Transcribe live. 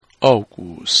奥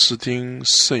古斯丁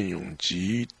圣咏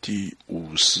集第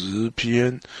50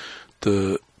篇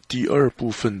的第2部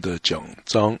分的讲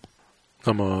章。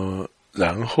那么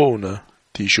然后呢，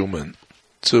弟兄们，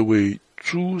这位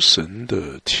诸神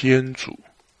的天主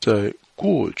在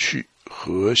过去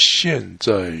和现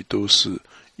在都是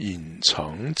隐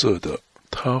藏着的，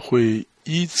他会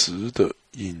一直的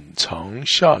隐藏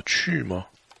下去吗？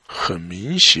很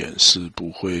明显是不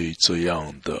会这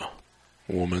样的。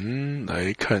我们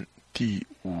来看第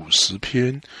50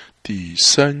篇第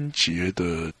3节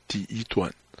的第1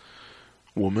段，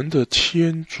我们的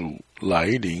天主来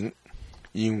临，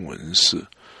英文是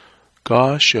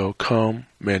God shall come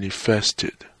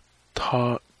manifested。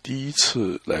 他第一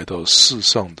次来到世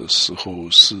上的时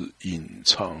候是隐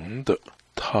藏的，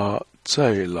他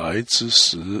再来之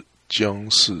时将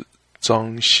是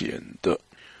彰显的。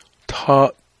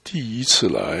他第一次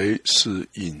来是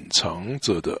隐藏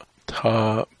着的，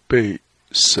他被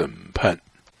审判；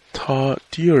他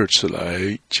第二次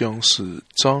来将是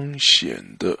彰显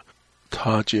的，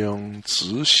他将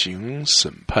执行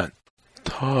审判；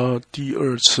他第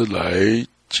二次来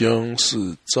将是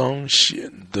彰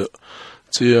显的，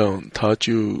这样他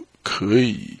就可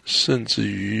以甚至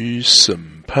于审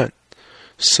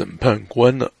判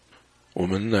官了。我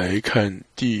们来看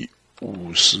第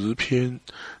50篇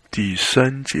第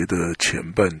3节的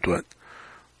前半段，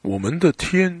我们的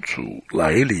天主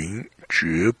来临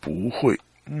绝不会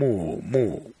默默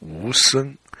无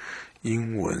声，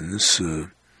英文是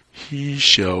He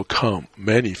shall come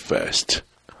manifest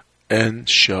and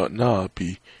shall not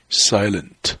be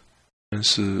silent。 但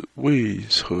是为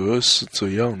何是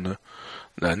这样呢？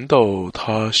难道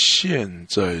他现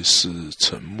在是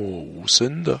沉默无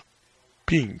声的，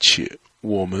并且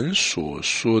我们所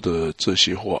说的这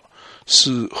些话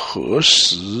是何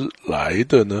时来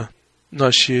的呢？那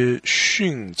些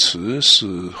训词是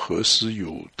何时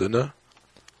有的呢？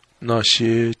那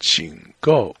些警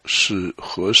告是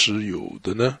何时有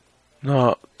的呢？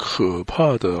那可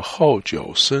怕的号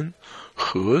角声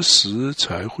何时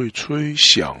才会吹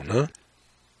响呢？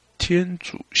天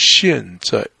主现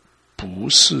在不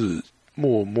是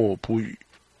默默不语，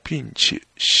并且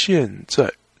现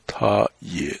在他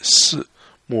也是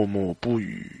默默不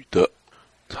语的。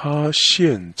他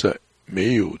现在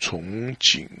没有从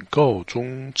警告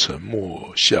中沉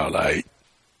默下来，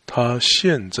他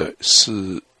现在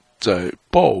是在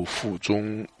报复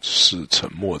中是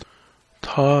沉默的，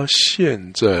他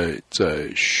现在在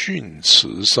训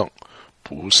词上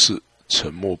不是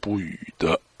沉默不语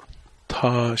的，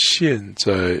他现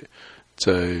在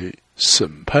在审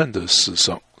判的事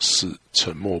上是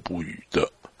沉默不语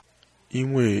的，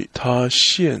因为他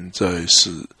现在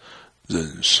是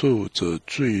忍受着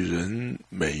罪人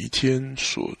每一天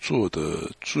所做的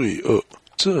罪恶，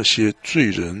这些罪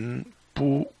人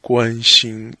不关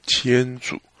心天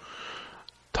主，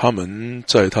他们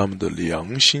在他们的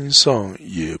良心上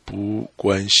也不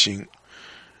关心，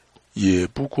也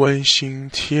不关心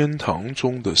天堂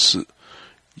中的事，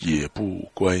也不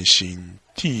关心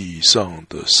地上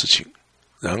的事情。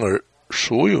然而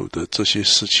所有的这些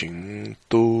事情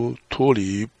都脱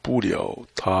离不了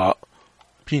他，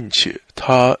并且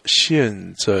他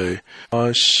现在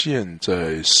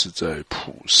是在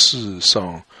普世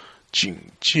上警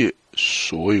戒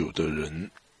所有的人，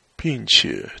并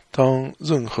且当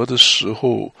任何的时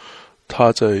候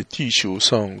他在地球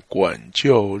上管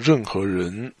教任何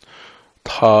人，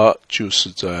他就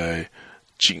是在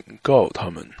警告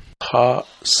他们，他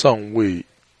尚未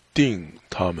定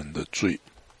他们的罪。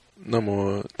那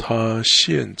么他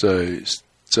现在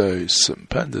在审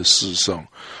判的事上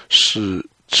是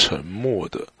沉默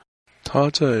的，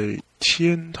他在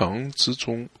天堂之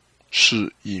中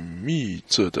是隐秘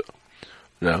着的，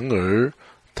然而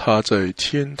他在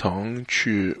天堂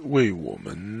却为我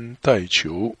们代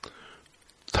求，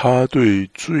他对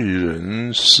罪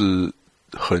人是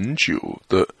很久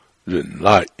的忍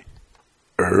耐，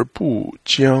而不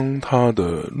将他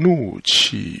的怒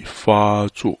气发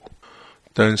作，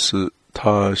但是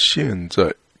他现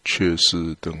在却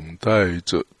是等待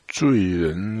着罪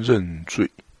人认罪。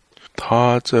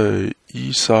他在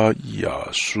依撒意亚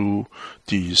书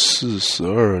第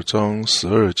42章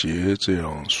12节这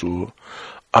样说，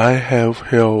 I have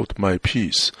held my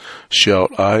peace,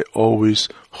 shall I always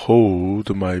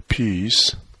hold my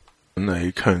peace？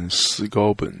 来看思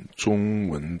高本中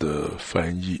文的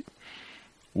翻译，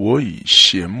我已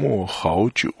闲默好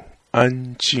久，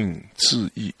安静自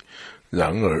缢，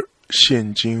然而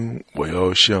现今我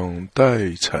要向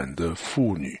待产的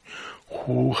妇女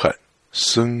呼喊、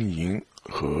呻吟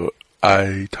和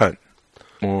哀叹。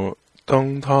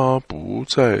当他不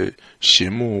再闲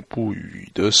默不语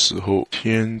的时候，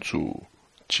天主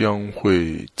将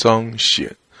会彰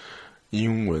显。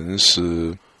英文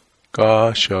是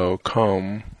God shall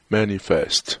come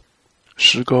manifest。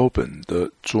诗高本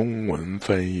的中文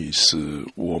翻译是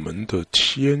我们的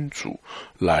天主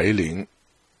来临。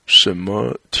什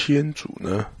么天主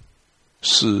呢？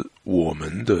是我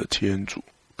们的天主，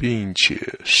并且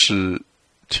是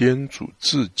天主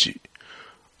自己，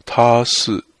他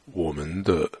是我们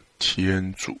的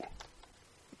天主。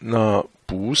那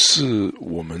不是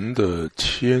我们的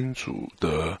天主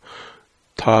的，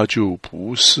他就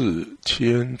不是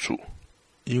天主。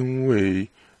因为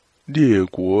列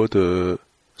国的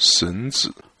神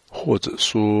子，或者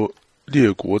说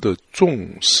列国的众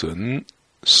神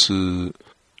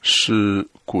是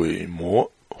鬼魔，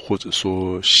或者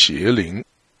说邪灵，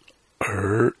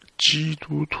而基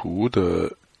督徒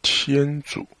的天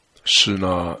主是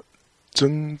那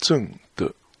真正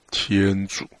的天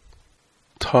主，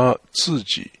他自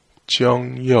己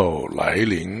将要来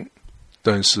临，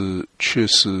但是却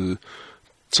是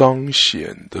彰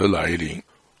显的来临，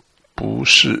不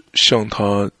是像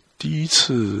他第一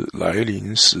次来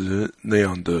临时那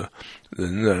样的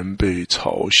仍然被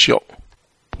嘲笑，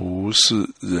不是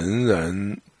仍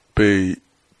然被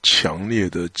强烈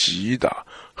的击打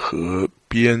和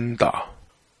鞭打。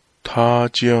他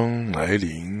将来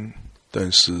临，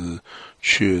但是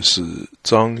却是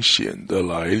彰显的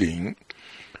来临，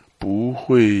不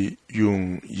会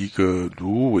用一个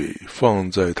芦苇放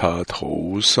在他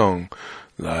头上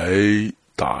来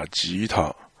打击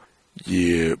他，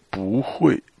也不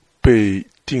会被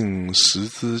钉十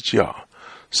字架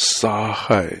杀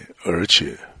害而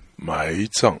且埋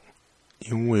葬。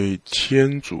因为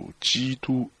天主基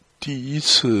督第一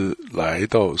次来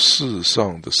到世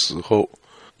上的时候，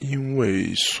因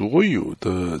为所有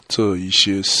的这一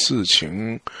些事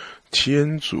情，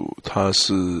天主他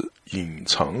是隐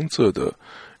藏着的，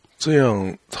这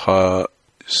样他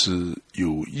是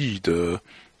有意的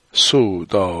受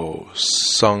到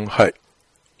伤害。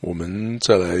我们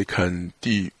再来看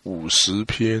第50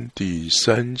篇第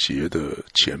3节的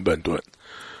前半段，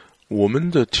我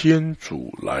们的天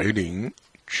主来临，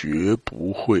绝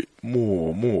不会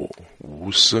默默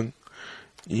无声。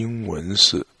英文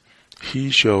是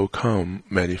He shall come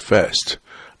manifest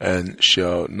and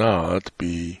shall not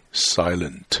be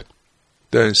silent。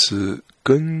 但是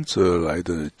跟着来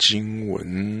的经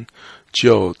文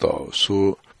教导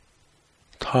说，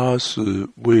他是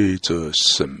为着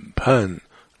审判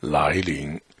来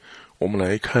临。我们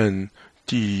来看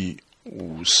第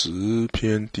50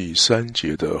篇第3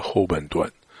节的后半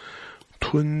段，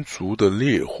吞烛的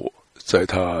烈火在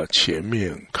他前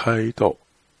面开道。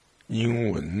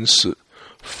英文是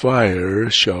Fire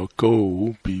shall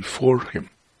go before him。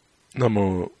 那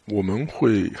么我们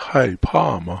会害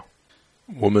怕吗？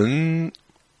我们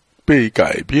被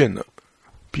改变了，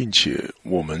并且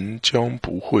我们将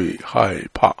不会害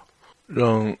怕。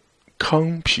让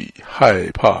康匹害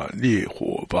怕烈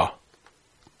火吧。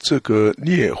这个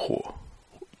烈火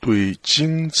对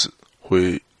金子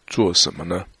会做什么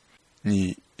呢？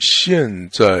你现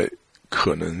在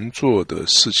可能做的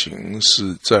事情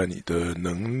是在你的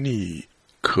能力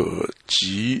可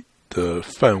及的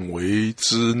范围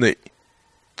之内，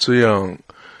这样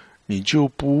你就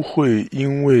不会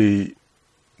因为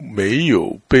没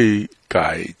有被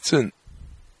改正，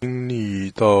经历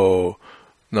到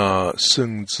那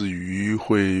甚至于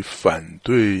会反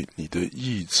对你的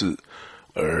意志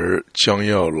而将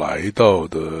要来到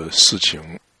的事情。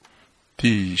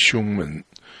弟兄们，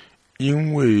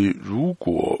因为如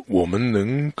果我们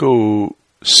能够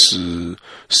使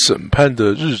审判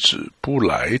的日子不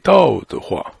来到的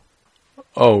话，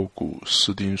奥古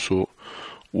斯丁说，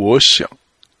我想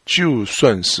就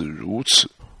算是如此，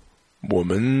我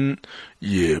们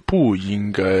也不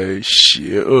应该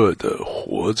邪恶的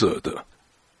活着的。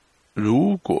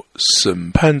如果审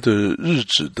判的日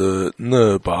子的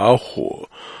那把火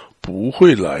不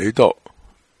会来到，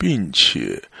并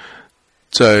且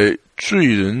在罪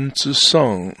人之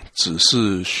上只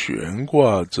是悬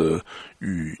挂着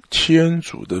与天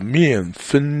主的面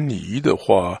分离的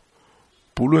话，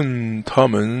不论他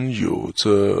们有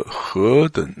着何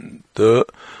等的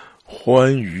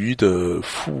欢愉的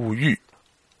富裕，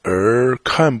而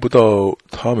看不到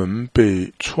他们被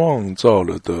创造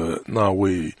了的那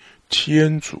位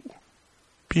天主，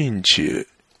并且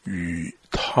与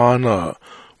他那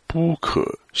不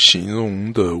可形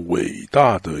容的伟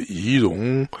大的仪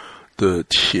容的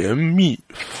甜蜜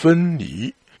分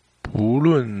离，不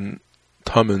论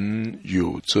他们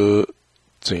有着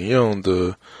怎样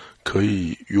的可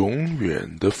以永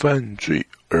远的犯罪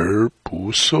而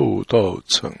不受到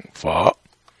惩罚，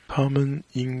他们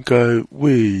应该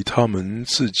为他们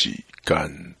自己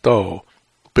感到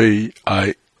悲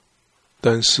哀。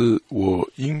但是我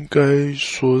应该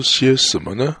说些什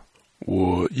么呢？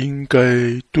我应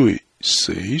该对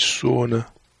谁说呢？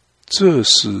这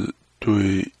是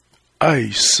对爱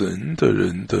神的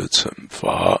人的惩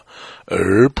罚，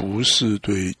而不是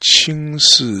对轻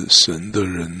视神的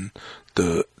人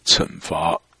的惩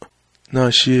罚。那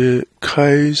些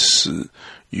开始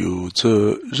有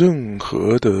着任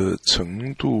何的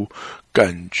程度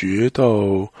感觉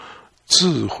到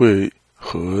智慧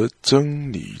和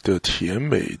真理的甜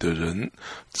美的人，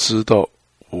知道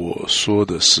我说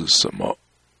的是什么。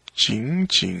仅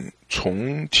仅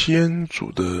从天主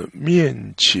的面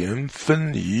前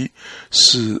分离，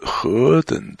是何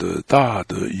等的大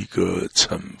的一个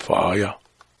惩罚呀！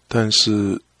但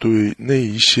是对那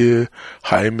一些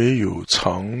还没有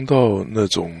尝到那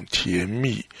种甜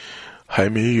蜜，还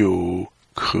没有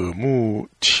渴慕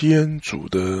天主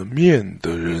的面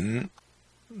的人，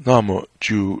那么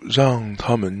就让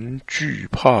他们惧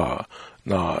怕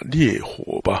那烈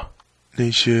火吧。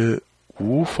那些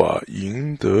无法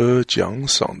赢得奖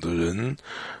赏的人，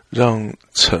让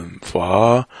惩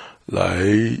罚来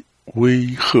威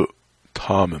吓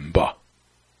他们吧。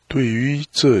对于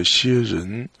这些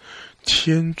人，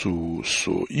天主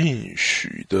所应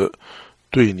许的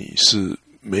对你是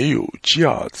没有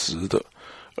价值的，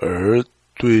而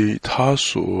对他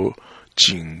所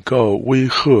警告威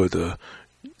吓的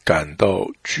感到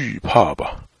惧怕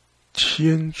吧。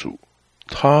天主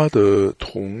他的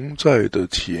同在的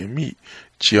甜蜜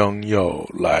将要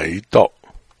来到，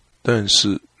但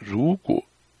是如果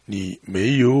你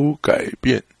没有改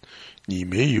变，你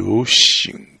没有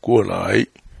醒过来，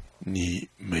你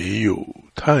没有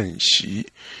叹息，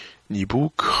你不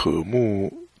渴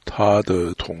慕他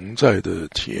的同在的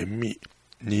甜蜜，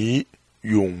你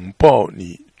拥抱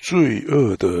你罪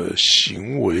恶的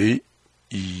行为，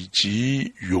以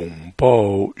及拥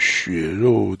抱血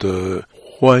肉的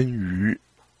欢愉，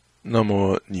那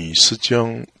么你是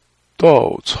将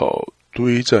稻草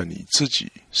堆在你自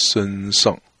己身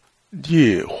上，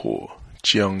烈火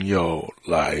将要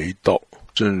来到。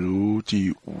正如第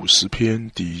50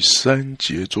篇第3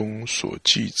节中所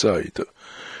记载的，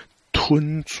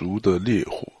吞足的烈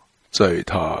火在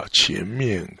他前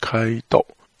面开道，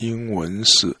英文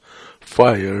是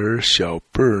Fire shall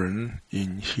burn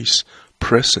in his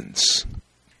presence。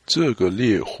 这个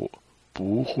烈火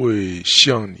不会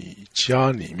像你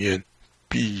家里面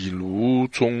壁炉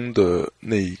中的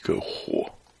那个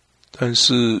火，但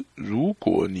是如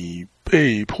果你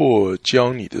被迫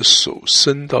将你的手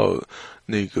伸到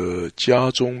那个家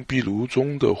中壁炉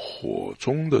中的火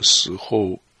中的时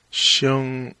候，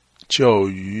相较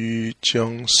于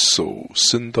将手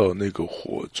伸到那个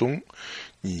火中，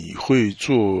你会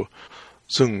做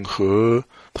任何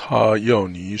他要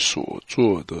你所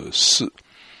做的事，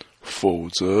否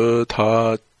则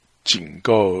他警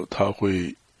告他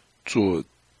会做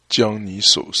将你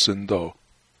手伸到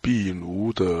壁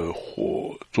炉的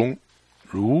火中。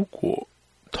如果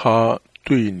他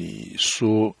对你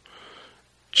说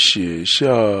写下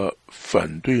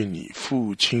反对你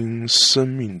父亲生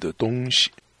命的东西，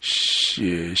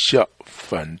写下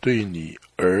反对你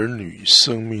儿女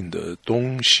生命的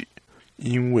东西，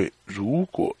因为如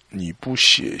果你不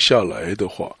写下来的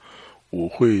话，我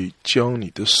会将你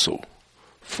的手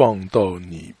放到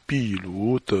你壁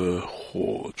炉的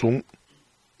火中，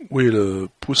为了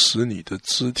不使你的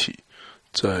肢体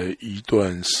在一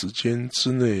段时间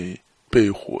之内被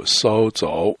火烧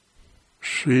着，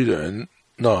虽然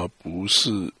那不是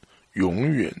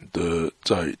永远的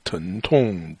在疼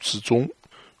痛之中，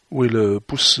为了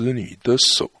不使你的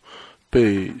手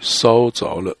被烧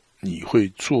着了，你会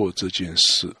做这件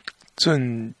事。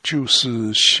正就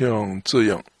是像这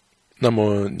样，那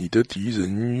么你的敌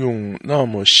人用那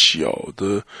么小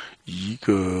的一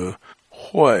个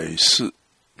坏事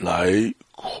来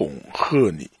恐吓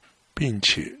你，并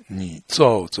且你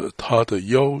照着他的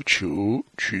要求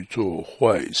去做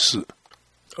坏事，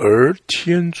而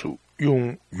天主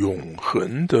用永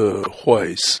恒的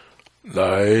坏事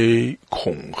来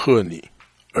恐吓你，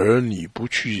而你不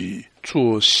去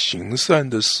做行善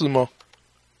的事吗？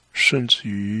甚至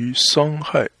于伤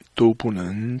害都不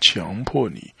能强迫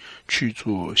你去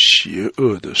做邪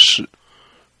恶的事，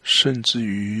甚至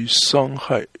于伤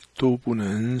害都不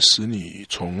能使你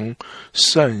从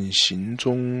善行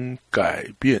中改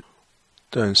变。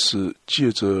但是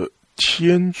借着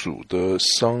天主的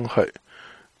伤害，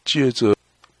借着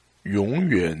永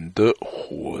远的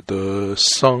火的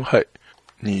伤害，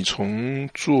你从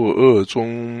作恶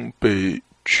中被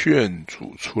劝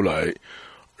阻出来，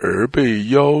而被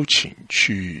邀请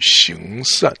去行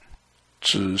善，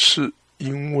只是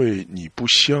因为你不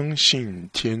相信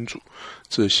天主，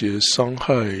这些伤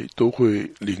害都会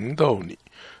临到你，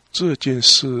这件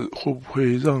事会不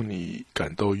会让你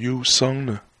感到忧伤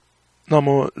呢？那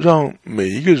么让每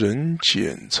一个人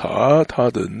检查他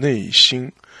的内心，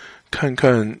看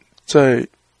看在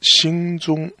心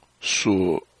中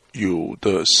所有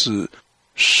的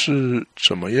是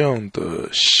怎么样的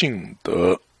性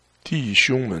德。弟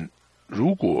兄们，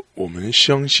如果我们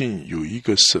相信有一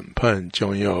个审判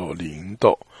将要临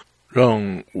到，让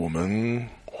我们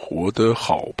活得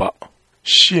好吧。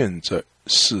现在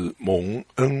是蒙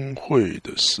恩惠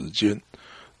的时间，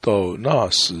到那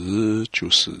时就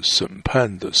是审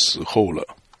判的时候了。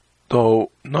到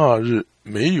那日，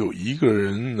没有一个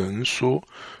人能说，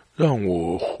让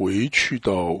我回去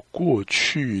到过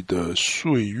去的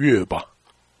岁月吧。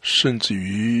甚至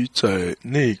于在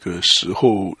那个时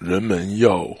候，人们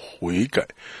要悔改，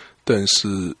但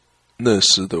是那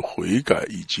时的悔改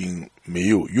已经没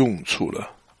有用处了。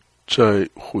在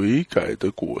悔改的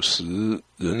果实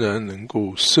仍然能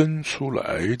够生出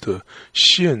来的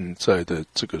现在的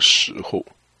这个时候，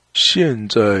现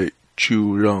在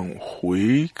就让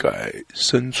悔改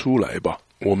生出来吧。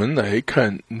我们来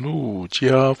看路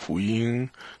加福音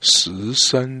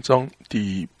13章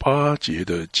第8节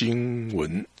的经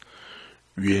文。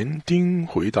园丁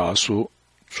回答说，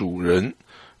主人，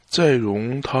再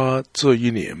容他这1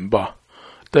年吧，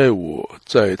待我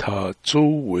在他周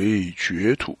围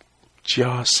掘土，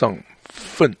加上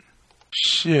粪，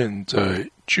现在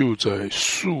就在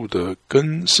树的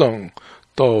根上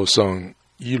倒上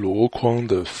1箩筐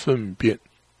的粪便，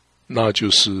那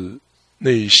就是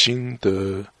内心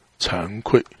的惭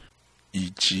愧以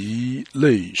及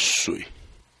泪水。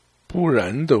不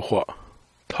然的话，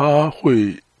他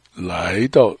会来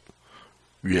到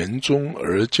园中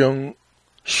而将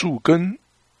树根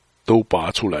都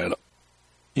拔出来了。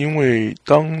因为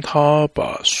当他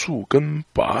把树根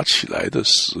拔起来的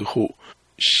时候，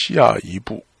下一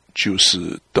步就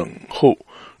是等候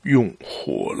用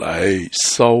火来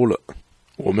烧了。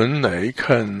我们来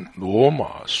看罗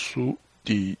马书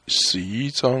第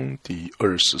11章第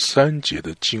23节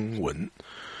的经文。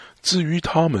至于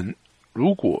他们，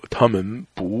如果他们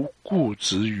不固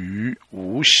执于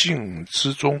无信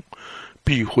之中，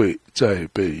必会再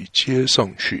被接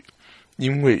上去，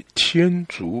因为天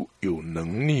主有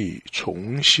能力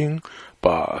重新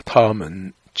把他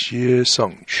们接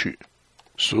上去。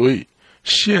所以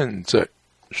现在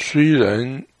虽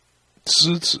然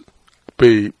枝子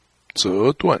被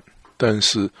折断，但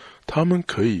是他们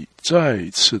可以再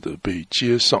次的被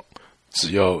接上，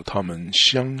只要他们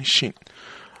相信。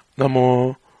那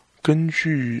么根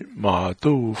据马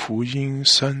窦福音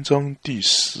3章第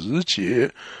10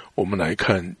节，我们来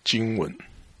看经文。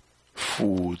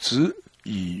斧子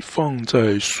已放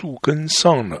在树根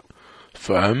上了，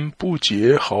凡不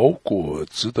结好果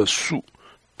子的树，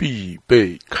必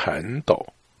被砍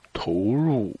倒，投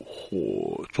入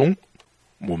火中。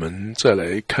我们再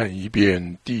来看一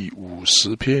遍第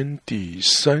50篇第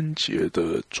3节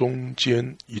的中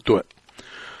间一段。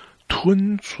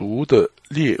吞足的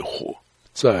烈火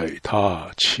在他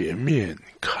前面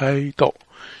开道，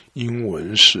英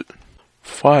文是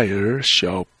Fire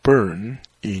shall burn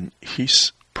in his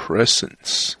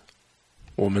presence。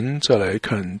 我们再来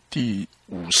看第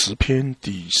50篇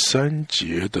第3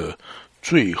节的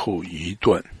最后一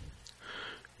段。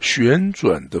旋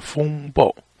转的风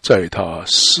暴在他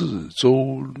四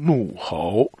周怒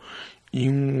嚎，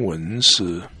英文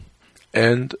是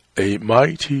And a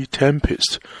mighty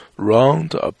tempest round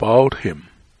about him。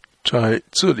 在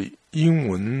这里英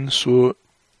文说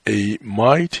A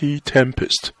mighty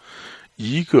tempest，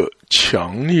 一个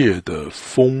强烈的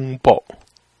风暴，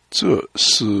这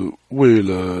是为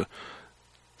了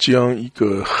将一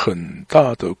个很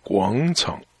大的广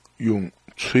场用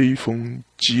吹风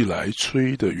机来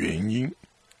吹的原因。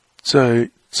在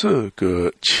这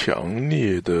个强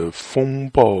烈的风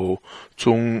暴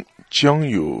中，将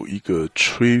有一个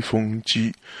吹风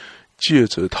机，借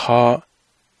着它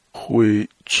会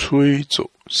吹走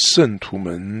圣徒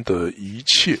们的一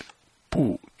切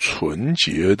不纯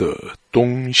洁的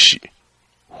东西，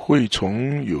会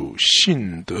从有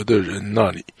信德的人那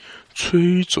里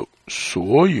吹走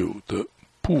所有的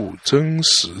不真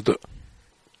实的，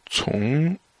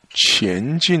从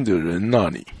前进的人那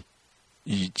里，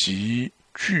以及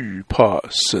惧怕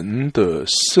神的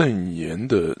圣言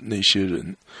的那些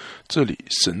人。这里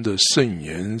神的圣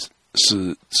言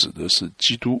是指的是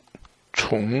基督，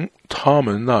从他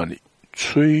们那里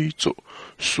吹走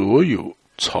所有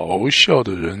嘲笑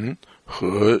的人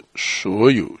和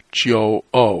所有骄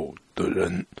傲的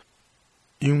人。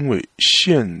因为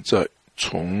现在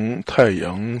从太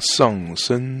阳上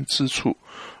升之处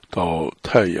到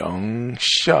太阳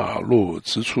下落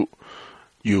之处，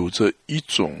有着一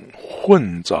种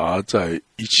混杂在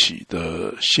一起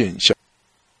的现象。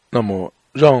那么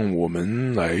让我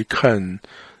们来看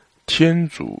天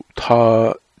主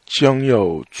他将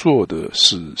要做的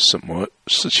是什么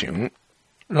事情。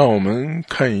让我们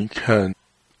看一看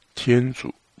天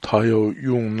主他要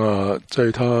用那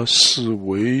在他视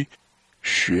为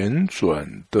旋转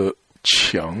的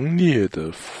强烈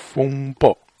的风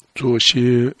暴做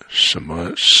些什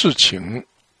么事情。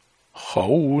毫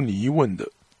无疑问的，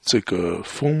这个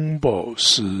风暴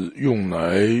是用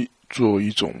来做一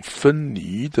种分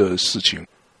离的事情。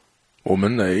我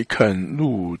们来看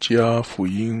路加福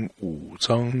音5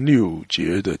章6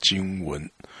节的经文，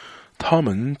他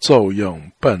们照样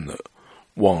办了，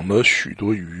网了许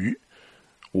多鱼，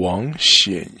网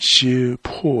险些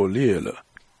破裂了。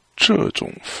这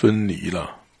种分离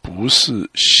了，不是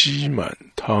吸满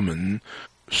他们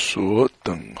所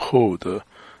等候的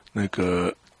那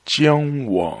个将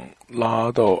网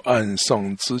拉到岸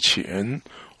上之前，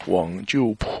网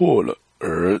就破了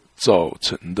而造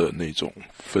成的那种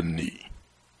分离。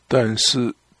但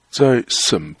是在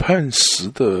审判时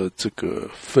的这个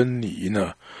分离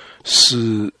呢，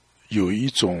是有一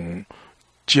种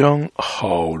将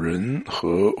好人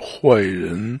和坏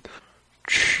人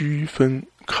区分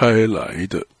开来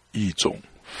的一种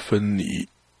分离。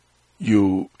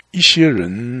有一些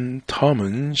人，他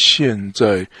们现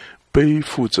在背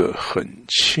负着很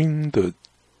轻的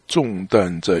重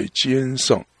担在肩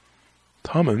上，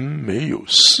他们没有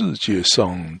世界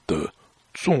上的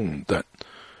重担，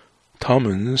他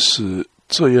们是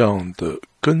这样的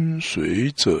跟随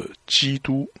着基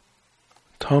督。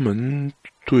他们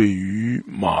对于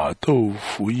马窦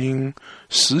福音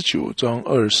19章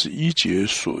21节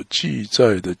所记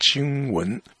载的经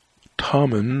文，他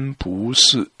们不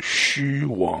是虚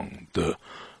妄的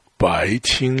白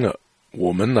听了。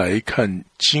我们来看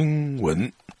经文，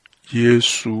耶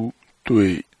稣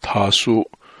对他说，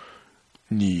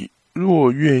你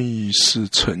若愿意是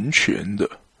成全的，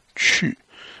去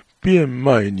变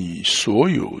卖你所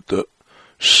有的，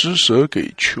施舍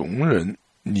给穷人，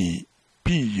你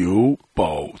必有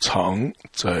宝藏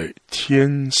在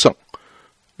天上，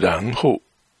然后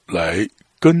来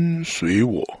跟随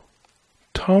我。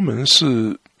他们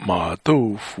是马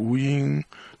窦福音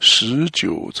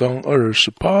19章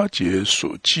28节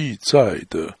所记载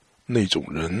的那种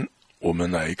人。我们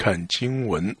来看经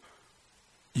文，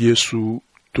耶稣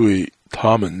对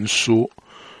他们说，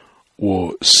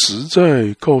我实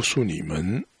在告诉你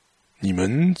们，你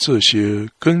们这些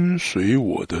跟随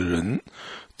我的人，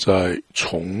在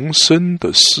重生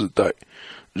的世代，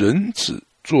人子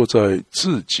坐在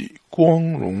自己光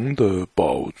荣的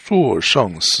宝座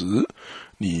上时，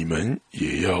你们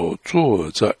也要坐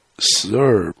在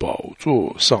12宝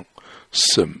座上，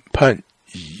审判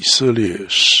以色列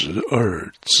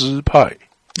12支派。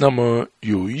那么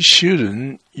有一些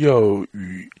人要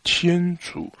与天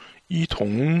主一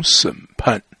同审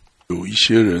判，有一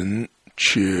些人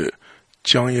却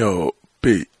将要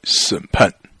被审判。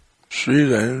虽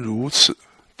然如此，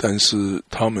但是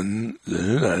他们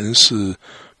仍然是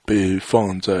被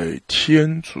放在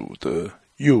天主的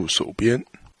右手边，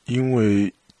因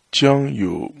为将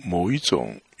有某一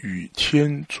种与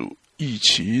天主一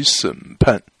起审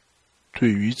判。对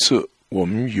于这，我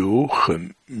们有很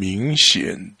明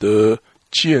显的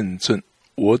见证。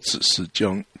我只是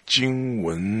将经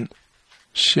文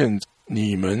现在，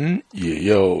你们也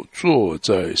要坐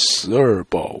在12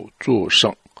宝座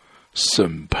上，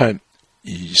审判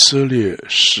以色列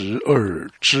12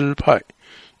支派。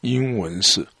英文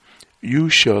是 You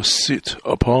shall sit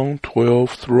upon 12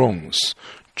 thrones,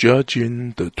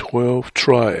 judging the 12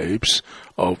 tribes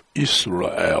of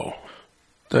Israel。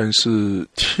 但是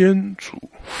天主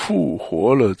复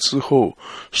活了之后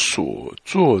所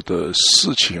做的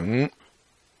事情，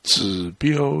指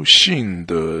标性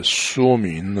的说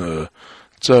明了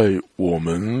在我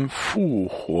们复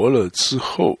活了之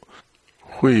后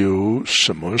会有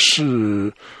什么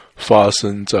事发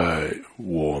生在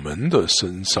我们的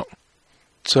身上。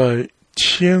在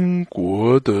天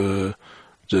国的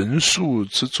人数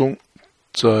之中，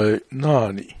在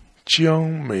那里将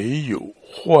没有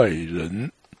坏人。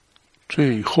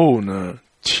最后呢，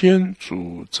天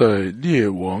主在列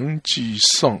王纪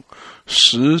上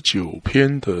19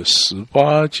篇的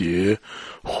18节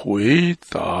回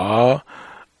答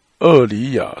厄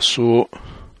里亚说，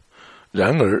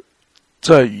然而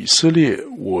在以色列，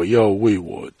我要为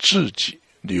我自己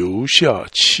留下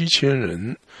7000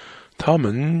人，他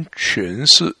们全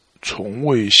是从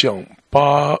未向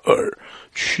巴尔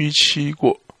屈膝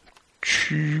过，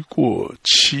屈过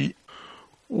七，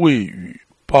未与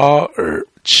巴尔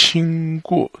亲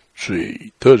过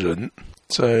嘴的人。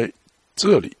在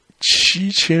这里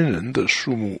7000人的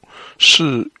数目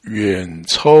是远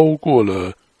超过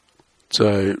了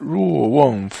在若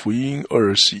望福音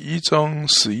21章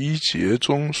11节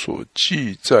中所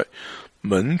记载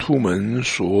门徒们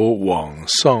所往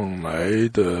上来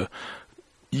的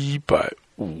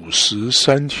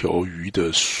153条鱼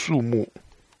的数目。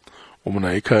我们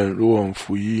来看若望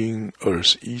福音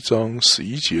21章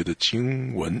11节的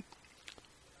经文：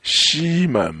西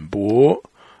满伯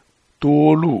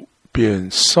多禄便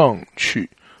上去，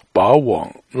把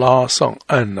网拉上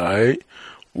岸来，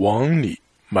网里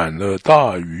满了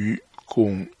大鱼，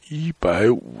共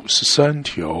153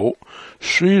条。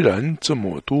虽然这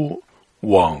么多，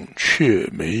网却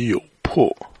没有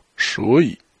破。所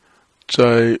以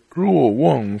在若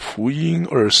望福音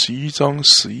21章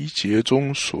11节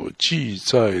中所记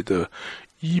载的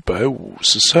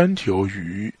153条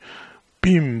鱼，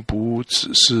并不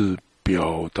只是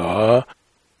表达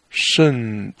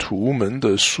圣徒们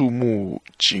的数目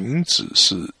仅只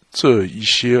是这一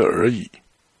些而已。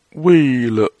为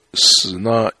了使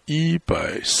那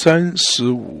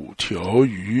135条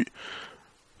鱼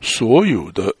所有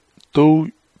的都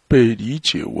被理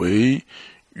解为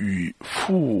与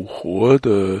复活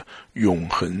的永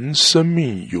恒生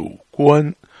命有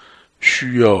关，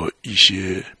需要一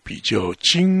些比较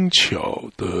精巧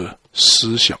的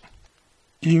思想。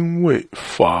因为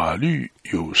法律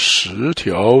有10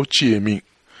条诫命，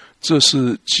这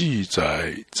是记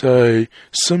载在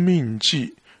申命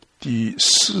记第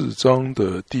4章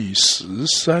的第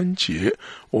13节。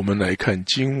我们来看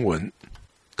经文：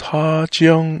他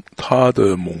将他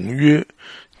的盟约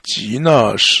及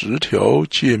那10条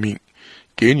诫命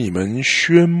给你们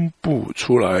宣布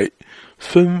出来，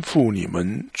吩咐你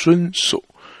们遵守，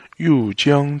又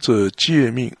将这诫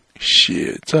命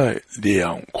写在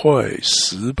2块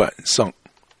石板上。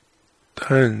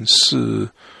但是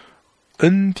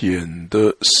恩典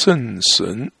的圣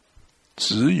神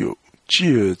只有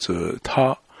借着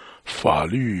他，法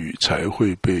律才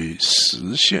会被实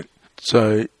现。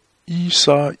在依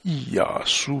撒意亚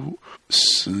书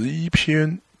11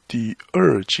篇第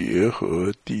2节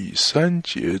和第3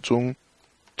节中，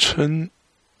称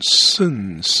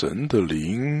圣神的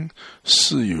灵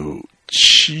是有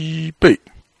7倍。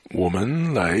我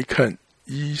们来看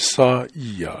依撒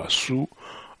意亚书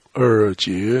2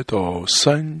节到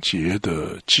3节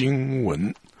的经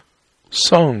文：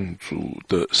上主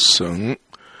的神，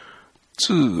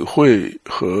智慧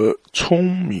和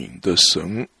聪明的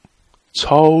神，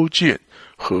超见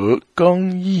和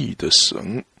刚毅的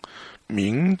神，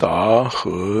明达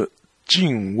和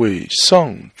敬畏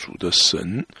上主的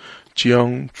神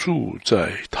将住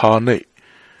在他内。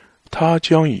他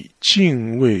将以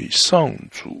敬畏上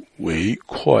主为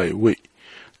快位，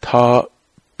他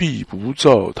必不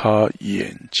照他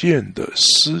眼见的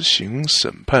施行审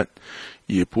判，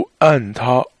也不按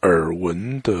他耳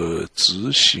闻的执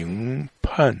行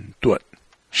判断。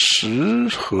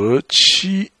10和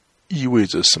7意味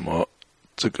着什么？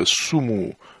这个数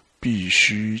目必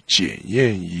须检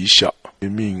验一下。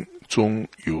命中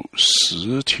有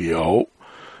10条，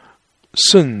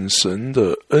圣神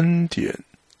的恩典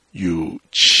有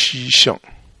7项。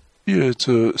借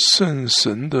着圣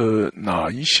神的哪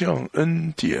一项恩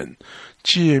典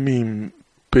诫命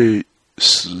被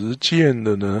实践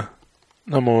了呢？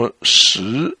那么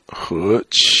10和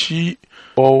7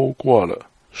包括了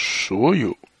所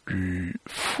有与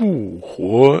复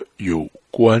活有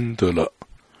关的了。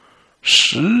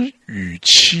10与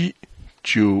7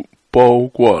就包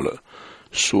括了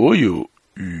所有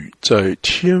与在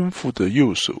天父的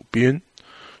右手边，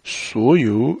所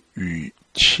有与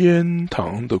天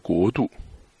堂的国度，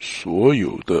所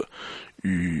有的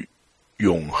与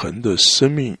永恒的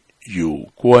生命有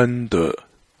关的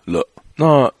了。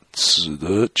那指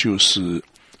的就是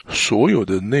所有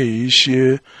的那一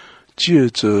些借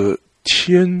着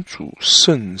天主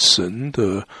圣神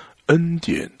的恩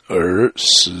典而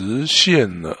实现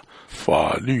了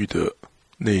法律的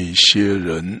那些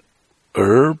人，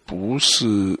而不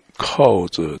是靠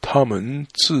着他们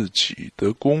自己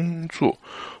的工作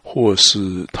或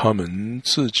是他们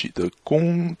自己的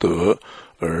功德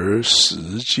而实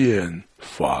践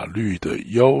法律的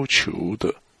要求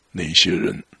的那些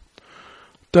人。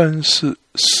但是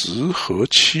10和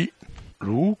7，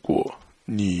如果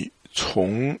你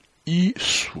从1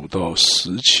数到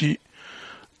17，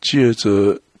借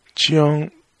着将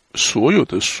所有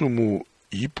的数目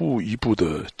一步一步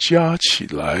的加起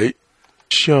来，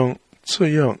像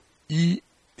这样1，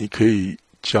你可以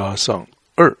加上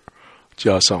2，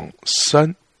加上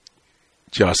3，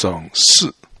加上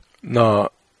4，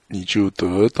那你就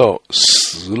得到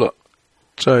10了。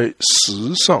在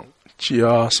10上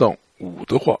加上5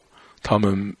的话，它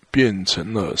们变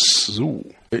成了15，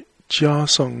加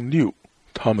上6，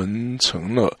它们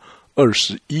成了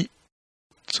21，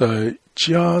再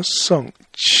加上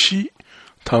7，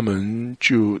它们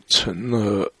就成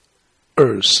了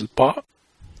28，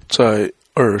在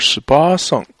28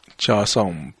上加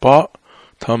上8，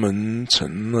它们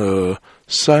成了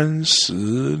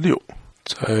36，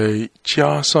再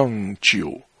加上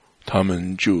9，它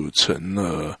们就成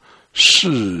了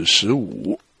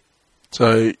45，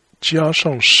再加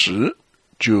上10，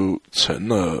就成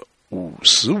了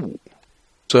55，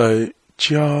再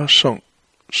加上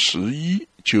11，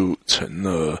就成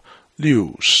了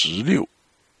66，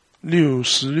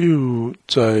 66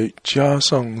再加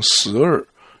上12，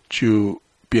就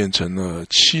变成了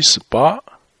78，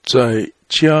再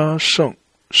加上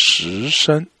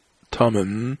13，它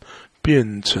们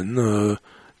变成了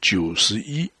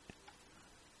91，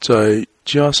再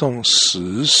加上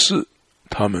14，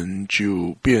它们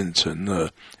就变成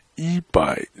了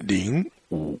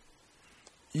105，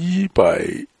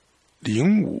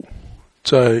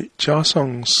再加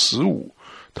上15，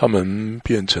它们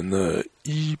变成了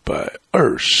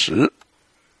120，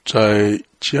再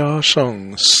加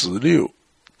上16，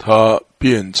它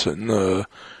变成了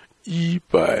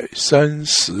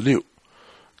136，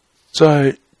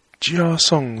再加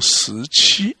上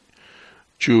17，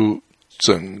就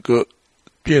整个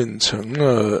变成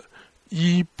了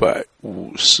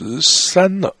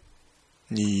153了。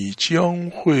你将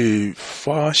会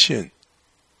发现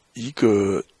一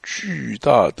个巨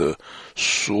大的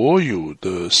所有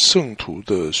的圣徒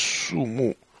的数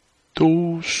目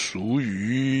都属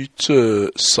于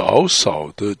这少少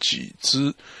的几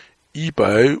只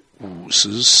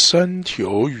153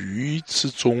条鱼之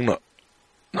中了。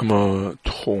那么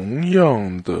同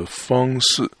样的方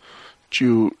式，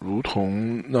就如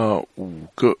同那5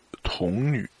个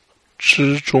童女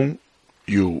之中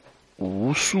有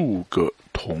无数个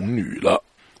童女了。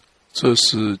这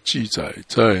是记载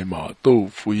在马窦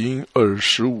福音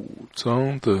25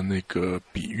章的那个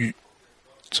比喻。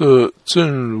这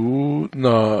正如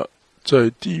那在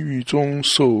地狱中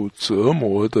受折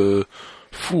磨的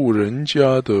富人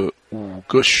家的5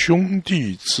个兄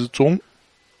弟之中，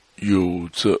有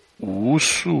着无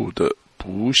数的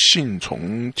不信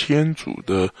从天主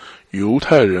的犹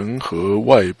太人和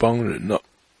外邦人了。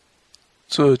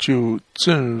这就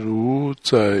正如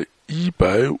在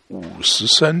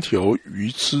153条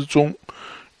鱼之中，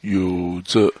有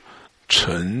着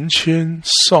成千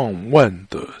上万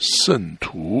的圣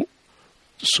徒。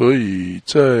所以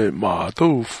在马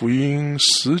窦福音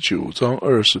19章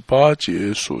28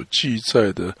节所记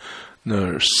载的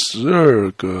那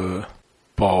12个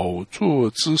宝座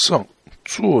之上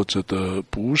坐着的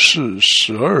不是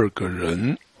12个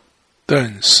人，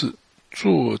但是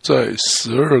坐在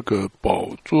12个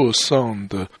宝座上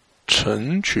的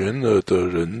成全了的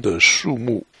人的数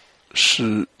目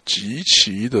是极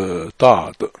其的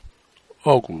大的。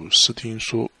奥古斯丁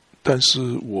说，但是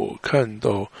我看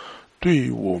到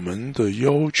对我们的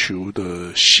要求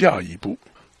的下一步，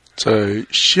在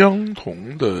相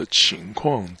同的情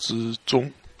况之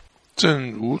中，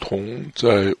正如同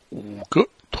在5个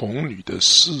童女的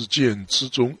事件之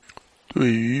中，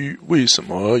对于为什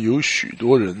么有许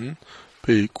多人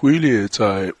被归列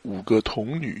在5个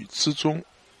童女之中，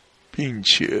并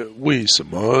且为什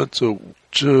么这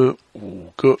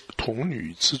5个童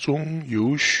女之中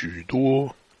有许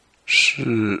多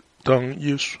是当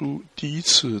耶稣第一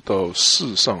次到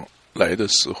世上来的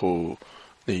时候，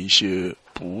那一些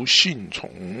不信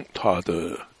从他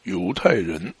的犹太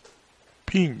人，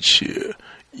并且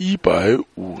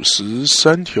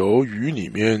153条鱼里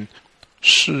面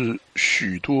是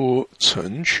许多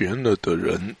成全了的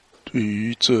人，对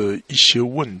于这一些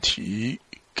问题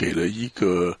给了一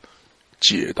个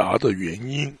解答的原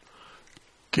因。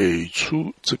给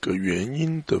出这个原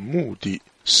因的目的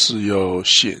是要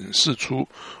显示出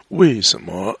为什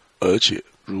么，而且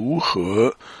如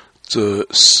何这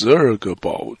12个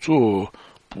宝座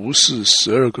不是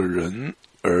12个人，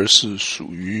而是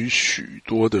属于许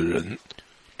多的人。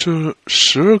这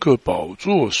12个宝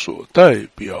座所代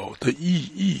表的意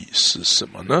义是什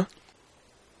么呢？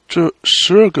这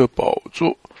12个宝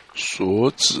座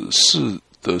所指示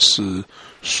的是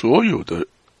所有的，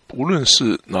不论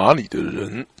是哪里的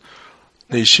人，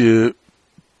那些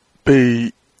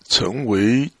被成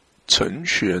为成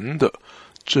全的，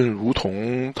正如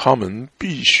同他们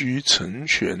必须成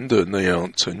全的那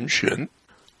样成全。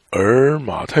而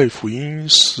马太福音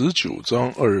19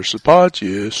章28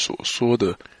节所说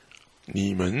的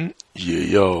你们也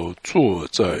要坐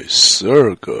在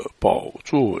12个宝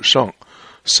座上，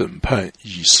审判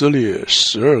以色列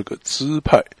12个支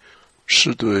派，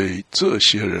是对这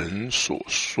些人所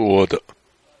说的，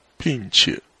并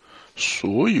且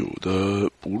所有的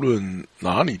不论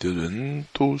哪里的人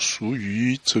都属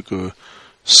于这个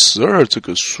12这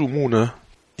个数目呢？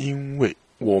因为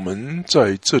我们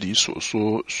在这里所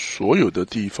说所有的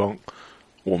地方，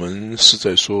我们是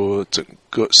在说整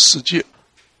个世界，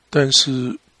但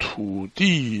是土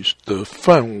地的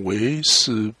范围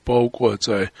是包括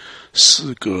在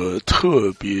4个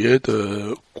特别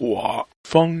的卦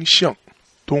方向，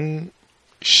东、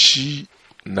西、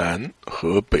南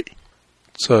和北。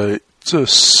在这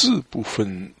4部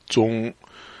分中，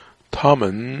他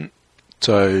们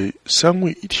在三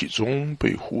位一体中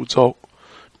被呼召，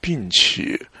并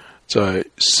且在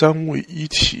三位一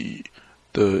体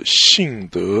的信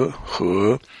德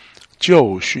和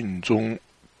教训中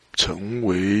成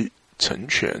为成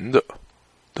全的。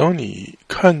当你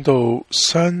看到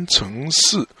3乘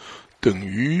4等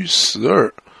于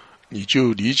12，你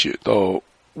就理解到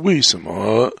为什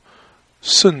么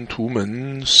圣徒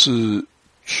们是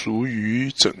属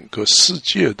于整个世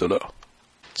界的了。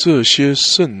这些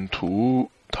圣徒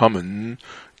他们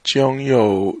将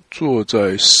要坐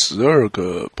在12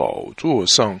个宝座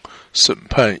上，审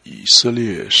判以色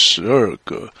列12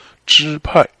个支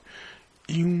派。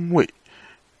因为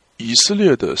以色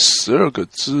列的12个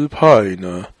支派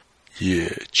呢，也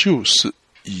就是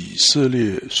以色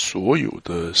列所有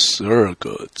的12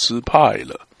个支派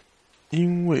了。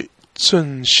因为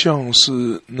正像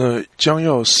是那将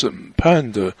要审判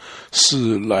的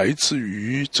是来自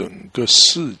于整个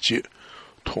世界，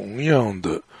同样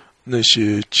的，那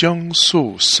些将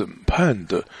受审判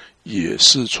的也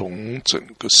是从整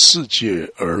个世界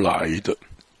而来的。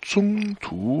宗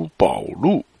徒保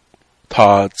禄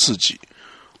他自己，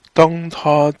当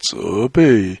他责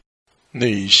备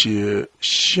那些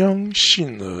相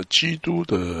信了基督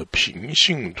的平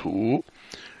信徒，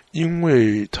因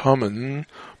为他们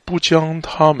不将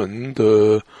他们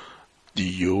的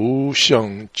理由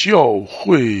向教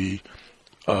会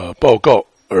报告，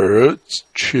而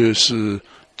却是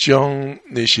将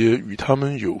那些与他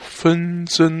们有纷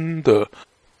争的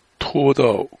拖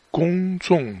到公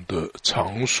众的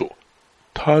场所。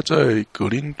他在格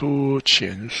林多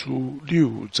前书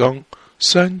6章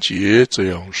3节这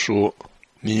样说：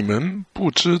你们不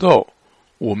知道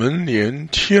我们连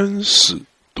天使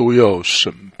都要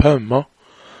审判吗？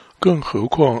更何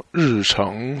况日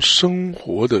常生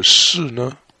活的事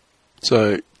呢？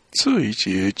在这一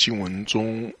节经文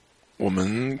中，我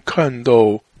们看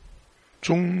到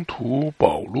宗徒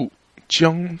保禄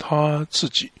将他自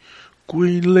己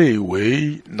归类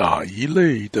为哪一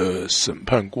类的审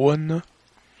判官呢？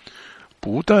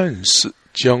不但是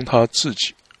将他自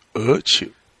己，而且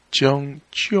将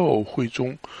教会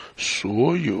中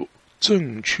所有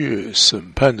正确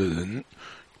审判的人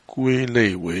归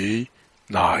类为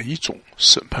哪一种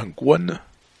审判官呢？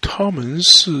他们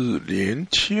是连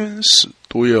天使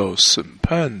都要审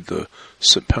判的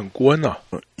审判官啊！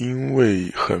因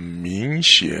为很明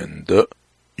显的，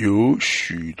有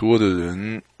许多的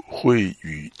人会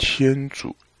与天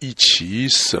主一起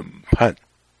审判，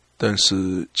但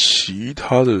是其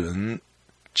他的人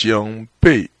将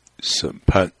被审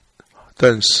判，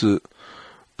但是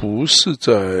不是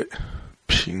在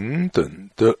平等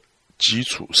的基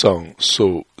础上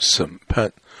受审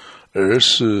判，而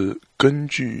是根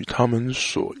据他们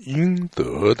所应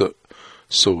得的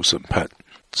受审判。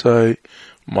在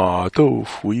马窦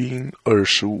福音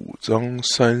25章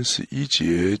31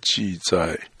节记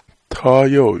载，他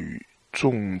要与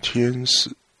众天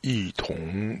使一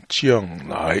同降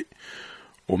来。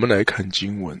我们来看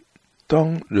经文，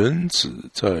当人子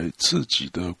在自己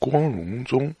的光荣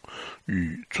中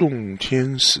与众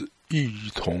天使一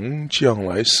同降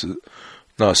来时，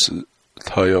那时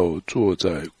他要坐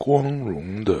在光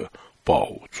荣的宝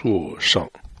座上。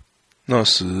那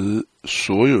时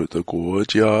所有的国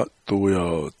家都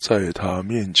要在他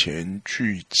面前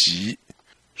聚集，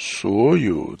所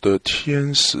有的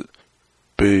天使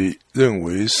被认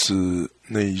为是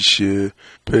那一些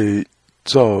被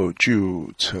造就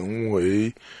成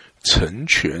为成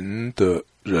全的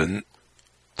人，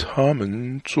他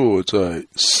们坐在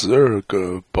12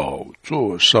个宝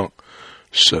座上，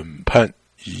审判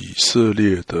以色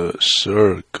列的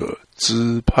12个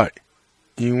支派。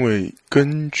因为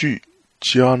根据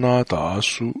加拉达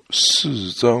书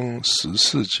4章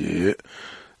14节，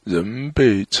人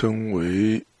被称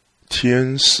为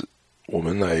天使。我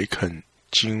们来看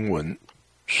经文，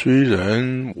虽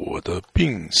然我的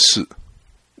病逝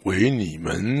为你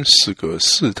们是个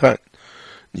试探，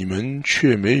你们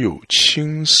却没有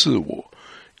轻视我，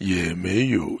也没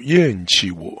有厌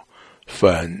弃我，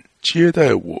反接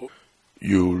待我，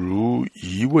有如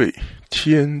一位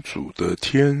天主的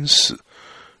天使，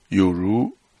有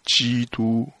如基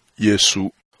督耶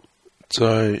稣。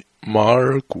在马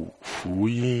尔谷福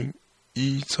音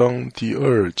1章第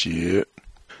2节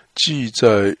记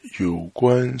载有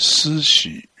关施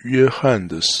洗约翰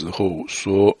的时候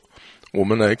说，我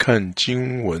们来看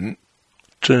经文，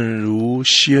正如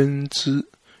先知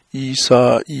依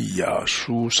撒意亚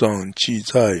书上记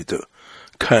载的，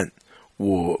看，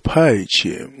我派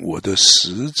遣我的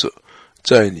使者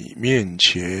在你面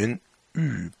前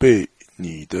预备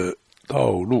你的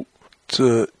道路。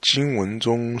这经文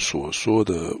中所说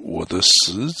的我的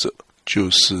使者就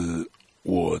是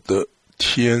我的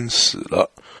天使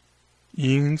了。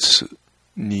因此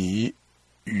你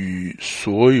与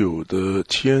所有的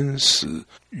天使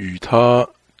与他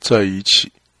在一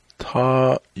起，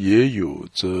他也有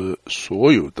着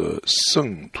所有的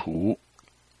圣徒，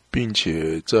并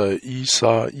且在依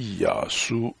撒意亚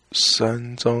书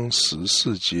3章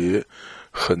14节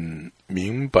很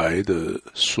明白的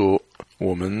说，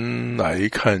我们来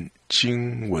看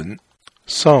经文，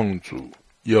上主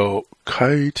要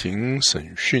开庭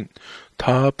审讯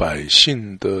他百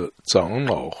姓的长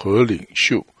老和领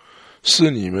袖，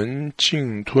是你们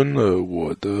径吞了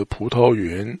我的葡萄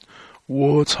园，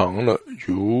窝藏了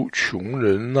由穷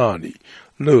人那里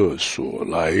勒索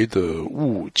来的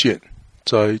物件。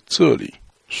在这里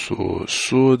所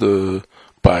说的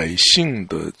百姓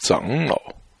的长老，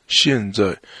现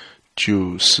在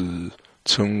就是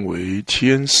称为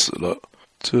天使了。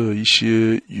这一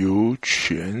些由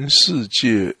全世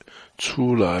界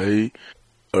出来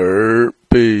而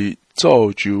被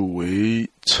造就为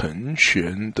成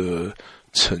全的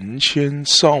成千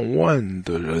上万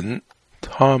的人，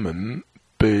他们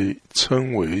被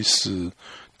称为是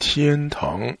天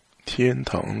堂，天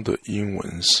堂的英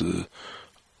文是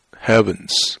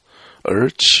heavens，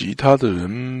 而其他的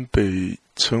人被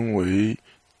称为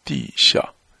地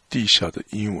下，地下的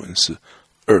英文是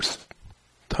earth。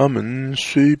 他们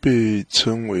虽被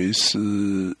称为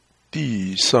是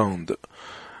地上的，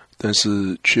但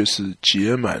是却是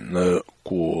结满了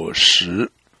果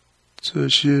实。这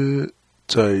些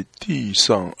在地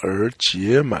上而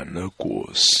结满了果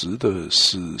实的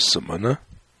是什么呢？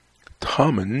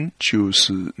他们就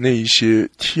是那些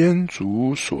天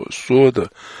主所说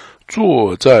的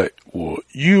坐在我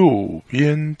右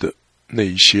边的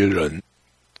那些人。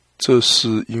这是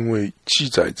因为记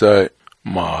载在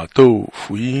马窦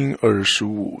福音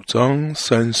25章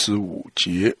35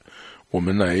节。我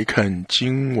们来看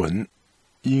经文，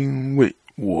因为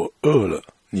我饿了，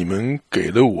你们给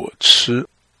了我吃。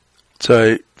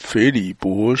在腓立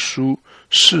伯书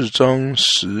4章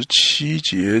17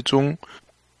节中，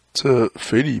这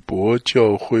腓立伯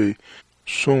教会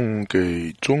送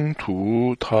给宗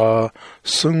徒他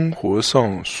生活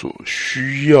上所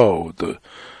需要的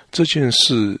这件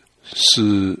事，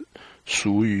是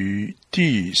属于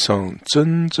地上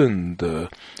真正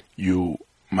的有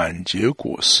满结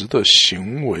果实的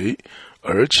行为，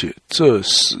而且这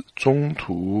使宗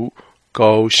徒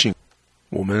高兴。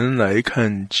我们来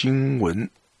看经文，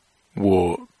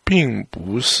我并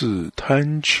不是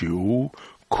贪求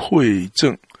馈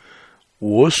赠，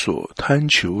我所贪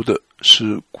求的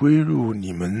是归入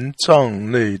你们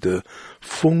账内的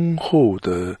丰厚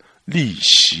的利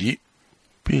息，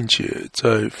并且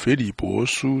在腓立伯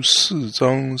书4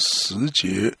章10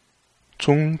节，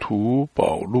宗徒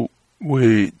保禄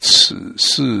为此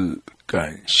事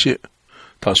感谢。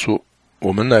他说，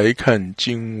我们来看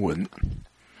经文，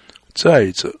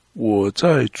再者，我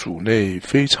在主内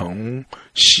非常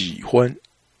喜欢，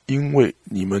因为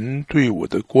你们对我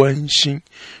的关心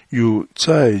又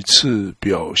再次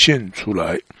表现出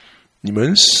来。你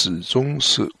们始终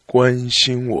是关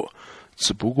心我，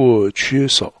只不过缺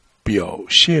少表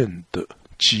现的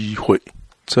机会。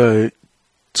在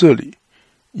这里，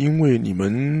因为你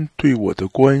们对我的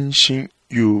关心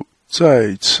又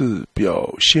再次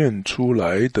表现出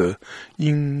来的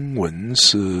英文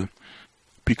是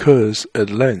Because at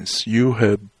length you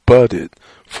have budded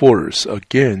forth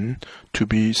again to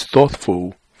be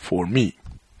thoughtful for me。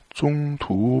 宗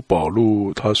徒保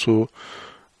禄他说，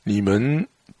你们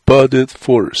budded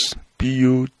forth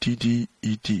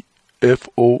B-U-D-D-E-D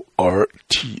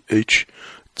F-O-R-T-H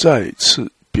再次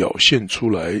表现出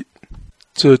来，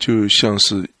这就像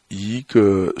是一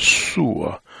个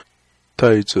树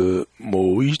带着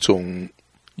某一种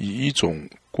以一种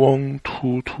光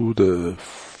秃秃的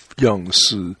样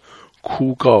式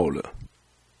枯槁了，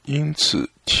因此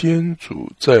天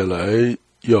主再来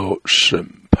要审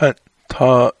判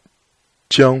他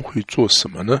将会做什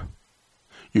么呢？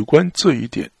有关这一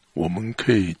点，我们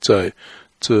可以在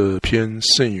这篇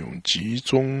圣咏集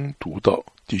中读到。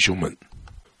弟兄们，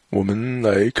我们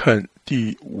来看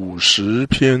第50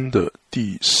篇的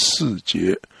第4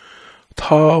节，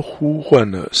他呼唤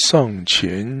了上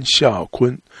乾下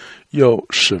坤，要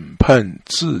审判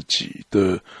自己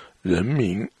的人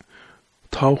民。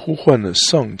他呼唤了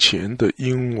上乾的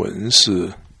英文是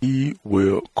He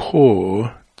will call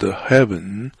the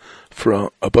heaven from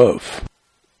above，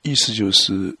 意思就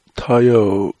是他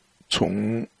要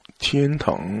从天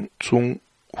堂中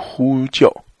呼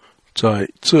叫。在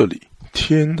这里，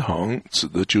天堂指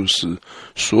的就是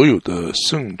所有的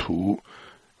圣徒，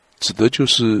指的就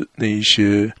是那一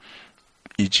些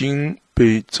已经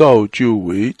被造就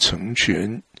为成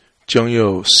全，将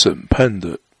要审判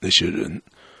的那些人。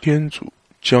天主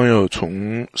将要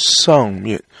从上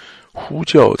面呼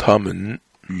叫他们，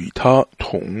与他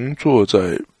同坐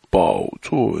在宝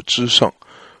座之上，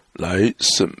来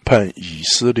审判以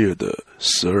色列的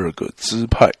12个支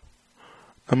派。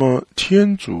那么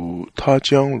天主他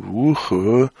将如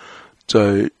何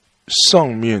在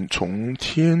上面从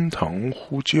天堂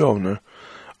呼叫呢？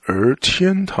而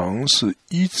天堂是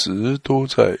一直都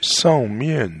在上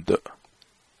面的，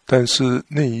但是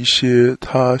那一些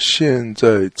他现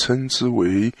在称之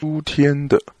为诸天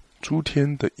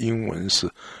的英文是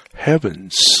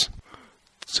heavens，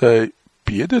 在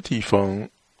别的地方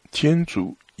天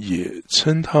主也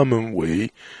称他们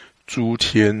为诸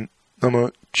天。那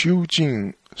么究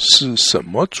竟是什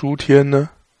么诸天呢？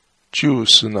就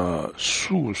是那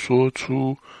述说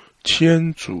出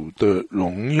天主的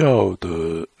荣耀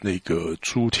的那个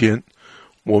诸天。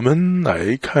我们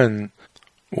来看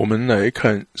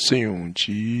圣咏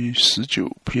集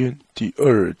19篇第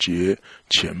2节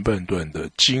前半段的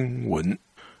经文。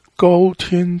高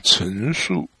天陈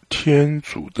述天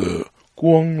主的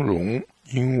光荣，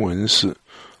英文是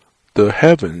The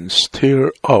heavens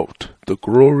tear out the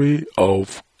glory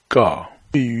of God。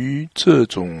 对于这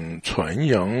种传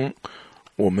扬，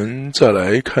我们再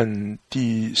来看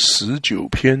第19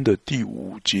篇的第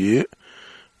5节，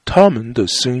他们的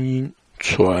声音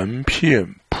传遍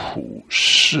普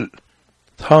世，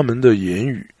他们的言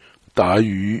语达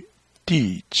于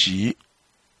地极。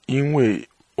因为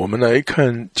我们来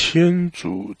看天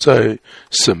主在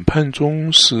审判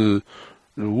中是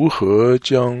如何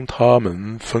将他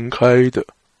们分开的。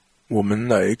我们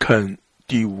来看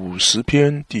第50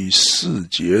篇第4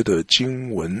节的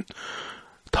经文，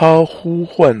他呼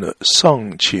唤了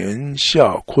上乾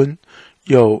下坤，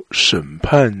要审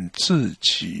判自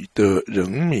己的人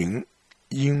民。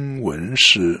英文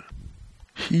是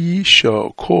He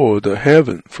shall call the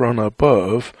heaven from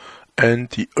above and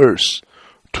the earth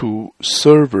to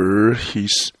serve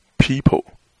his people。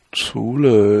 除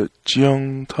了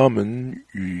将他们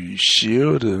与邪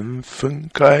恶的人分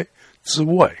开之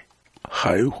外，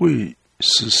还会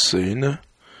是谁呢？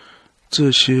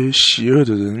这些邪恶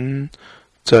的人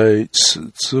在此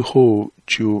之后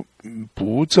就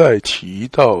不再提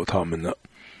到他们了，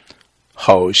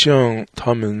好像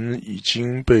他们已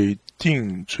经被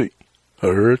定罪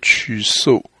而去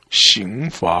受刑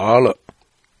罚了。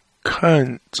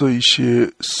看这一些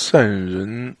善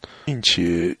人并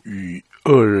且与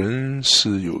恶人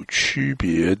是有区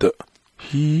别的。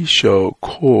 He shall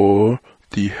call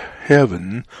the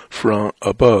heaven from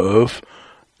above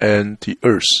and the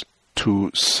earth to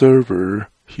serve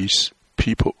his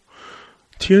people。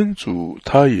 天主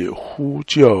他也呼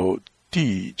叫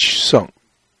地上，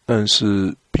但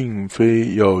是并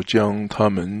非要将他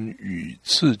们与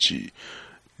自己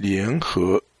联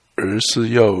合，而是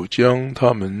要将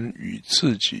他们与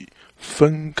自己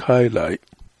分开来。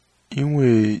因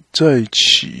为在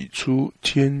起初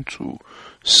天主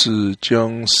是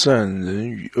将善人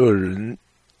与恶人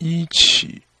一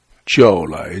起叫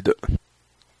来的。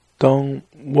当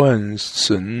万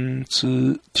神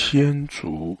之天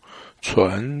主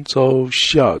传召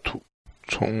下土，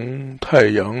从太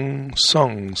阳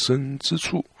上升之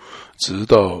处直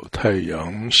到太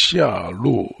阳下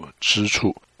落之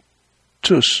处，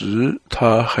这时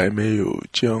他还没有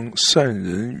将善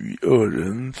人与恶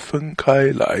人分开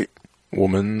来。我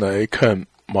们来看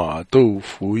马窦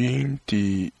福音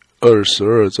第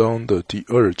22章的第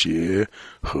2节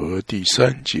和第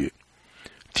3节。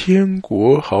天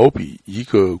国好比一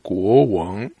个国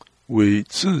王为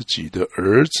自己的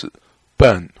儿子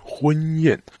办婚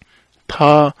宴，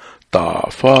他打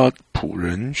发仆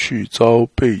人去招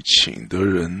被请的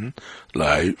人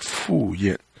来赴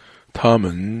宴，他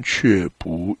们却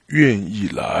不愿意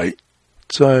来。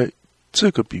在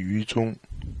这个比喻中，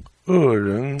恶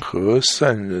人和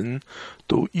善人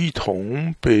都一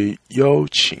同被邀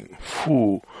请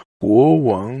赴国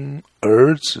王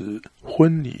儿子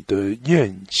婚礼的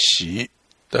宴席。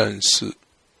但是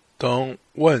当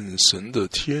万神的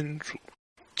天主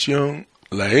将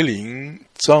来临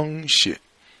彰显，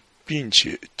并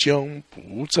且将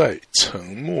不再沉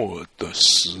默的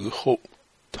时候，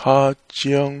他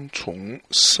将从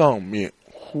上面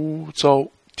呼召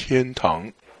天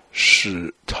堂，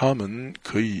使他们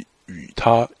可以与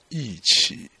他一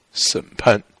起审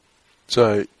判。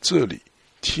在这里，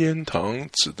天堂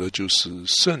指的就是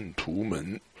圣徒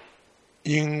们，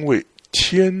因为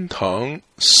天堂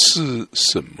是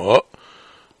什么，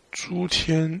诸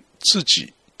天自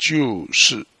己就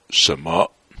是什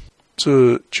么。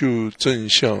这就正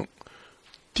像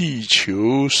地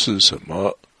球是什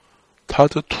么，它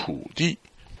的土地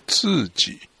自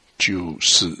己就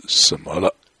是什么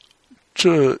了。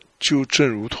这就正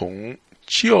如同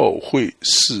教会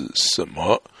是什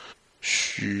么，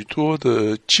许多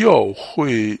的教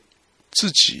会自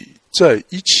己在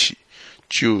一起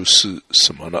就是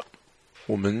什么了。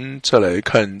我们再来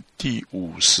看第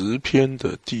50篇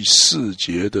的第4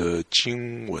节的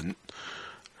经文，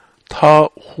他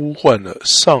呼唤了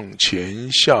上乾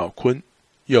下坤，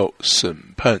要审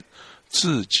判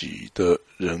自己的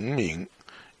人民。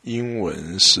英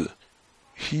文是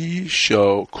He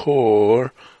shall call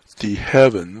the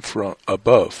heaven from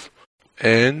above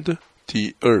and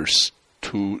the earth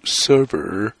to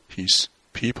serve his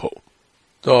people.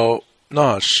 到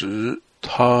那时，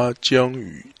他将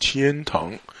与天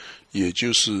堂，也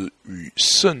就是与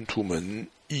圣徒们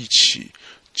一起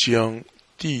将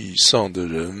地上的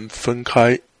人分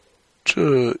开。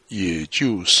这也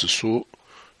就是说，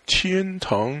天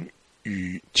堂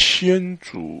与天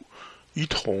主一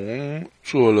同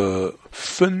做了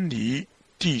分离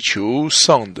地球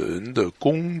上的人的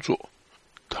工作。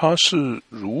他是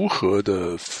如何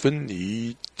的分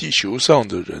离地球上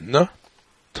的人呢？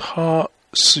他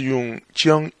是用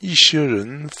将一些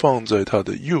人放在他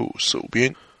的右手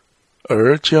边，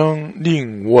而将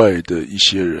另外的一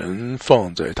些人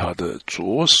放在他的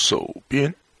左手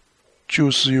边，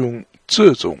就是用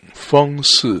这种方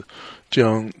式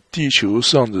将地球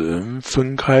上的人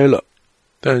分开了。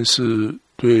但是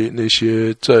对那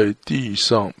些在地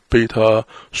上被他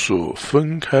所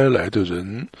分开来的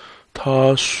人，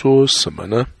他说什么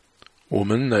呢？我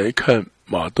们来看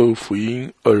马窦福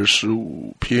音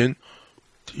25篇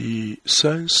第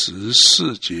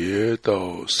34节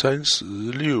到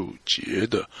36节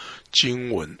的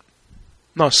经文。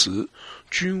那时，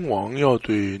君王要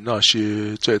对那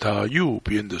些在他右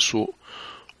边的说：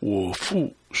我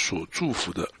父所祝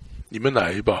福的，你们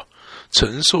来吧，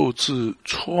承受自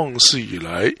创世以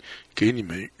来给你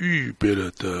们预备了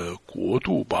的国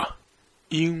度吧。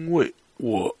因为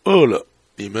我饿了，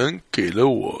你们给了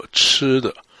我吃的；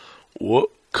我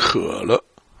渴了，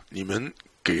你们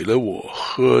给了我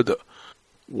喝的；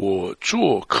我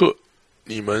做客，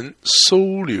你们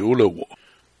收留了我；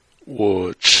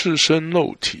我赤身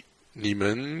露体，你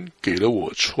们给了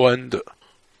我穿的；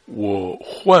我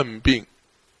患病，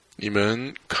你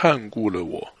们看顾了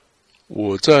我；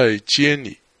我在监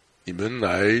里，你们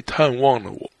来探望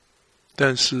了我。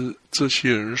但是这些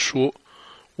人说：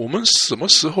我们什么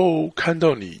时候看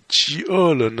到你饥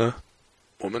饿了呢？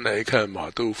我们来看马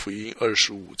窦福音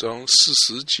25章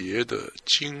40节的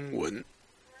经文。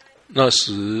那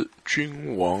时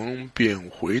君王便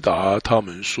回答他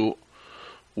们说：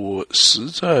我实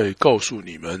在告诉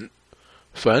你们，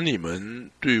凡你们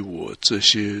对我这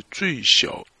些最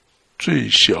小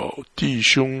弟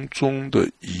兄中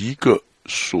的一个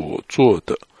所做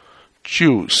的，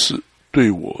就是对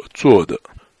我做的。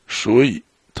所以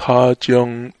他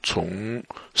将从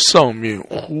上面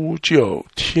呼叫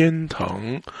天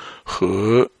堂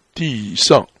和地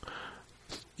上，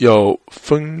要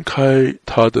分开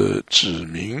他的子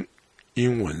民。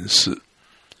英文是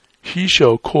He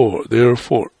shall call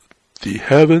therefore the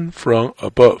heaven from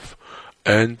above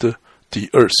and the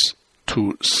earth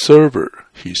to serve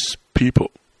his people.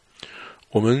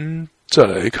 我们再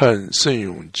来看圣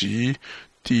咏集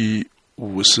第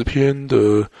50篇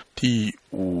的第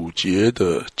5节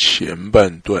的前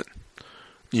半段。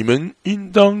你们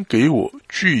应当给我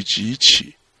聚集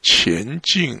起前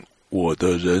进我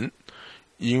的人。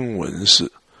英文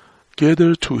是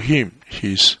Gather to him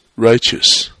his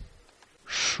righteous.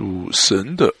 属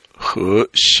神的和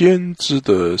先知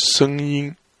的声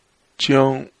音，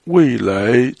将未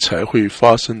来才会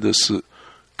发生的事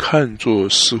看作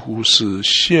似乎是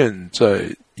现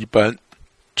在一般。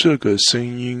这个声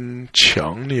音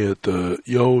强烈的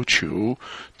要求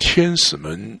天使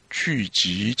们聚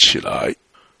集起来。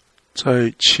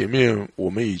在前面我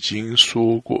们已经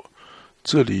说过，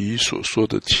这里所说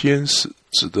的天使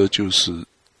指的就是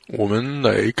我们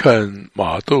来看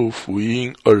马窦福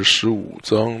音25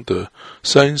章的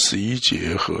31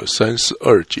节和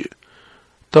32节。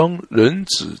当人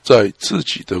子在自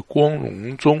己的光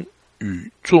荣中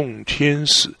与众天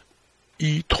使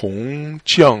一同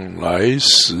降来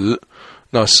时，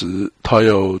那时他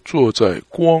要坐在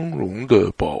光荣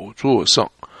的宝座上，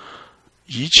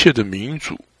一切的民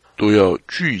族都要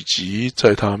聚集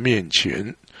在他面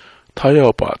前，他要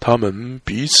把他们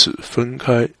彼此分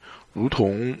开，如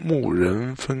同牧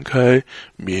人分开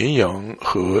绵羊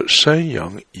和山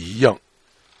羊一样。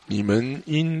你们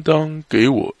应当给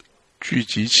我聚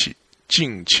集起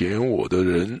敬虔我的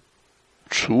人，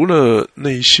除了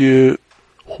那些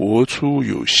活出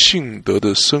有信德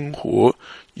的生活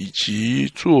以及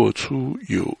做出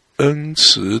有恩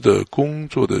慈的工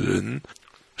作的人，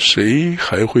谁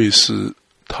还会是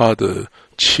他的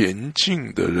前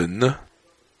进的人呢？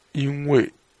因为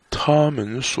他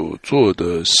们所做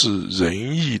的是仁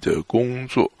义的工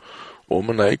作。我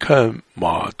们来看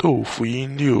马窦福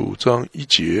音6章1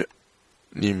节，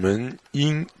你们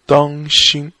应当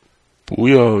心，不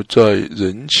要在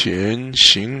人前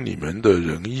行你们的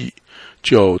仁义，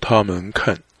叫他们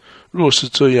看，若是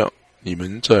这样，你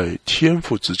们在天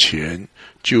父之前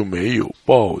就没有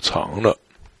报偿了。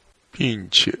并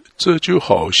且这就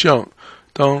好像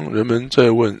当人们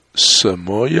在问什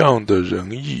么样的仁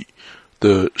义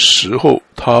的时候，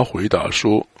他回答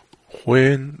说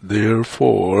When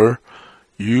therefore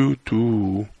you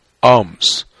do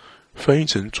alms， 翻译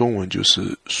成中文就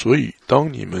是所以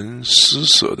当你们施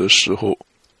舍的时候。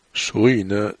所以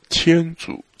呢，天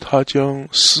主他将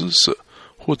施舍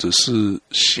或者是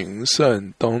行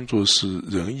善当作是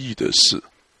仁义的事，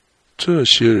这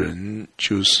些人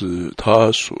就是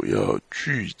他所要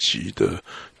聚集的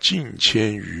敬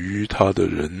虔于他的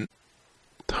人。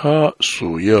他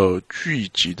所要聚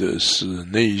集的是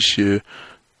那些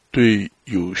对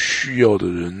有需要的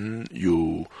人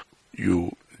有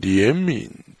怜悯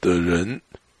的人，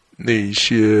那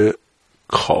些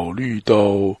考虑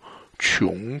到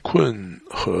穷困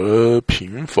和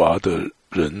贫乏的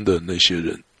人的那些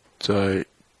人。在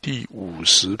第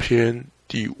50篇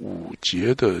第5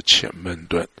节的前半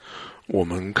段，我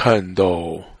们看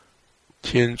到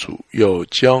天主要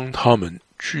将他们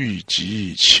聚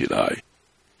集起来，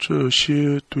这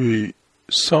些对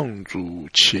上主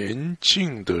前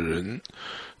进的人，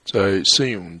在圣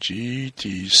咏集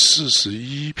第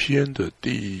41篇的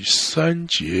第3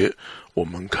节，我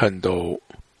们看到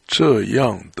这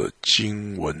样的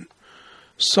经文，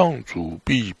上主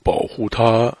必保护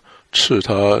他，赐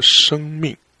他生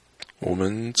命。我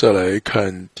们再来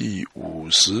看第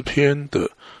50篇的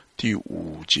第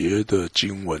5节的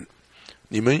经文，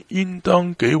你们应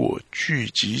当给我聚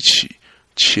集起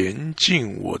前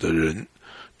进我的人，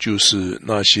就是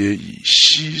那些以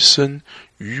牺牲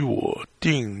与我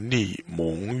订立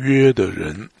盟约的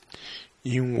人。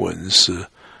英文是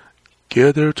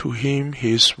Gather to him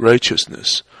his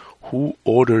righteousness, who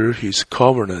ordered his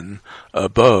covenant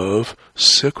above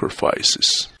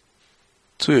sacrifices。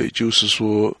 这也就是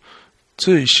说，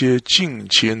这些敬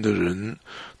虔的人，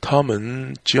他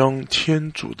们将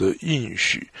天主的应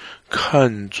许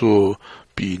看作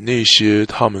比那些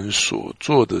他们所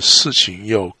做的事情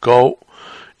要高，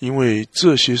因为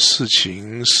这些事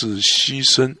情是牺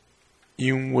牲。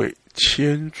因为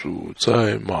天主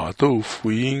在马窦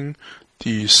福音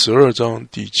第12章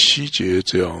第7节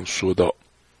这样说道，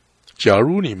假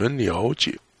如你们了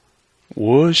解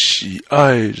我喜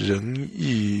爱仁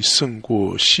义胜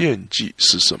过献祭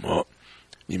是什么，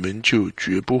你们就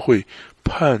绝不会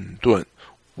判断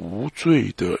无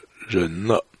罪的人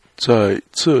了。在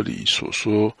这里所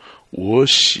说我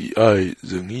喜爱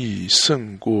仁义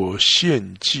胜过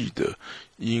献祭的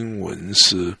英文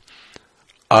是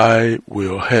I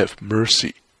will have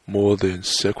mercy more than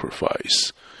sacrifice。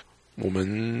 我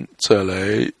们再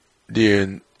来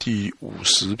念第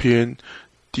50篇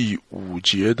第5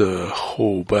节的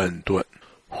后半段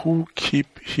Who keep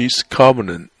his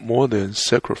covenant more than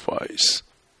sacrifice。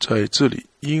 在这里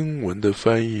英文的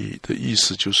翻译的意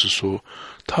思就是说，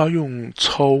他用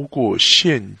超过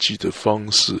献祭的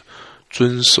方式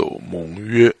遵守盟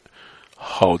约。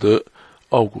好的，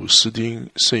奥古斯丁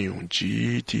圣咏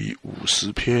集第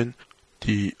50篇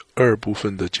第2部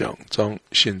分的讲章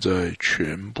现在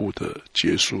全部的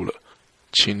结束了，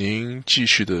请您继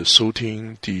续的收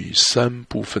听第3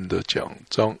部分的讲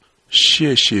章。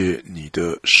谢谢你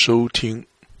的收听。